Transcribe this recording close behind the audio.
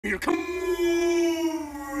Here, come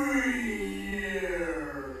over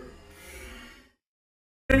here.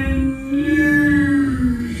 And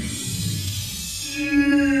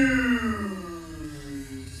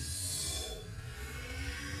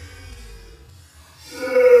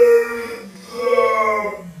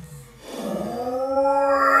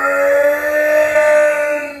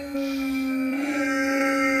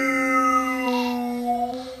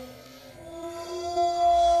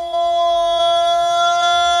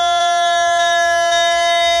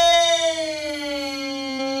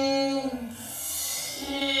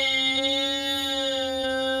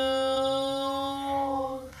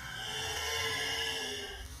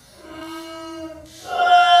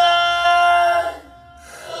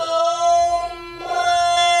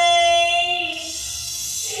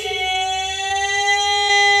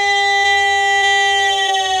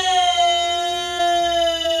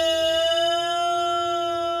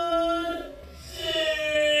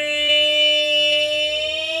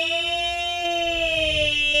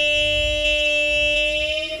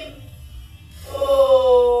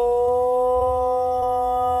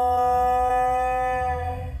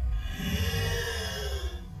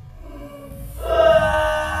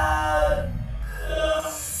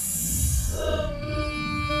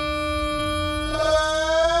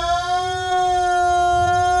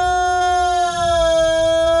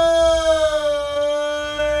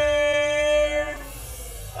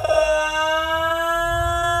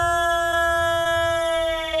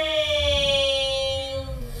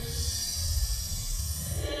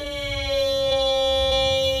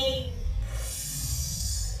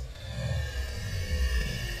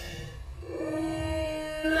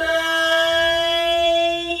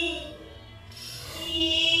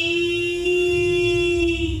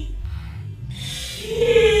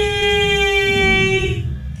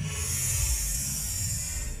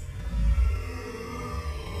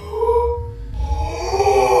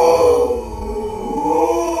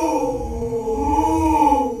shoes.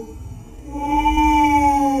 They're the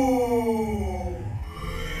brand new.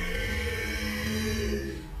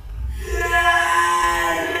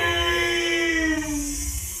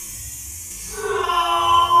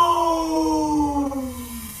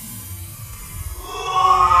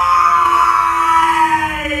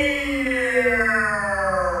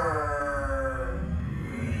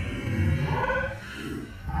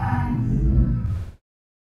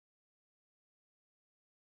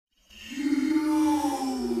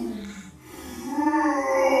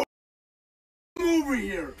 Over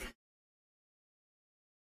here.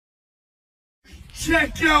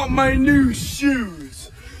 Check out my new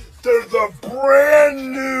shoes. They're the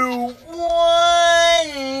brand new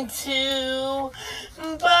 1, 2,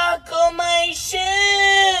 buckle my shoe.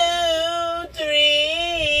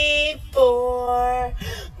 3, 4,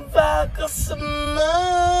 buckle some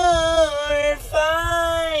more.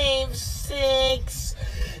 5, 6,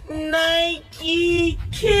 Nike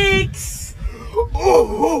kicks.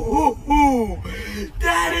 Oh,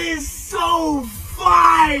 that is so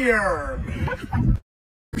fire!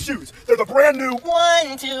 Shoes, they're the brand new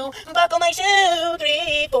 1, 2, buckle my shoe.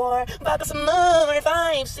 3, 4, buckle some more.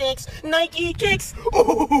 5, 6, Nike kicks.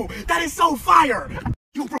 Oh, that is so fire!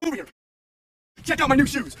 You over here. Check out my new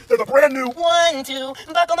shoes. They're the brand new 1, 2,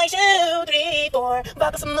 buckle my shoe. 3, 4,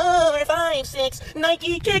 buckle some more. 5, 6,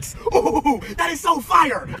 Nike kicks. Oh, that is so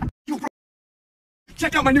fire! You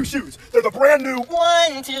check out my new shoes. They're the brand new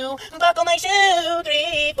 1, 2, buckle my shoe.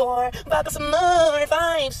 3, 4, buckle some more.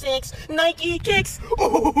 5, 6, Nike kicks.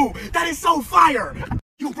 Oh, that is so fire!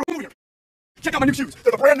 You over here. Check out my new shoes.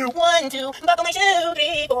 They're the brand new 1, 2, buckle my shoe.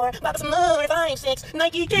 3, 4, buckle some more. 5, 6,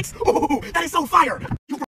 Nike kicks. Oh, that is so fire!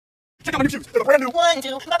 You check out my new shoes. They're the brand new 1,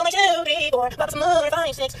 2, buckle my shoe. 3, 4, buckle some more.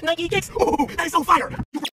 5, 6, Nike kicks. Oh, that is so fire!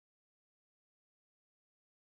 You